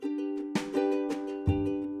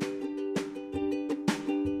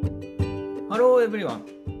Hello everyone,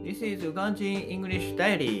 this is Uganjin English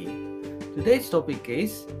Diary. Today's topic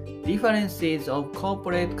is Differences of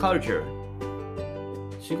Corporate Culture.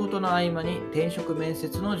 仕事の合間に転職面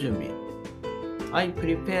接の準備。I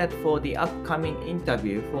prepared for the upcoming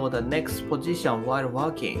interview for the next position while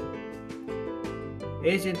working.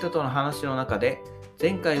 エージェントとの話の中で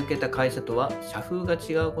前回受けた会社とは社風が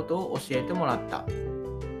違うことを教えてもらった。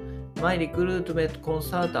My recruitment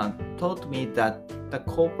consultant taught me that the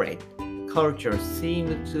corporate culture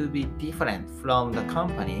seemed to be different from the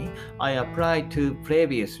company I applied to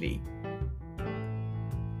previously.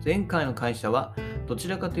 前回の会社はどち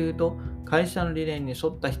らかというと会社の理念に沿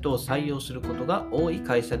った人を採用することが多い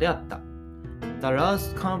会社であった。The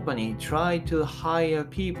last company tried to hire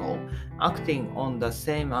people acting on the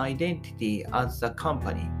same identity as the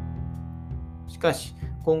company. しかし、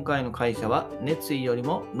今回の会社は熱意より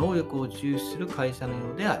も能力を重視する会社の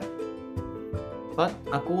ようである。But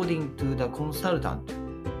according to the consultant,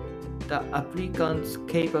 the applicant's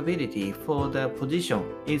capability for the position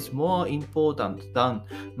is more important than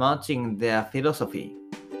matching their philosophy.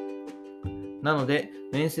 なので、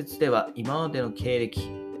面接では今までの経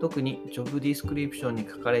歴、特にジョブディスクリプションに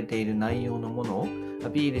書かれている内容のものをア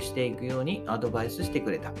ピールしていくようにアドバイスして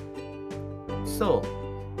くれた。So,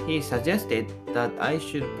 he suggested that I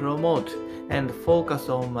should promote and focus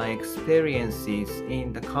on my experiences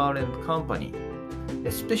in the current company,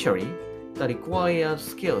 especially the required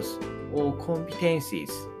skills or competencies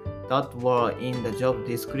that were in the job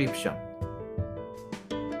description.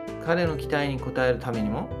 彼の期待に応えるために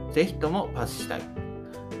も、ぜひともパスしたい。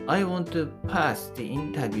I want to pass the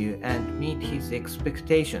interview and meet his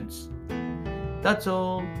expectations. That's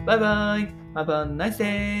all. Bye bye. Have a nice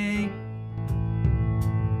day.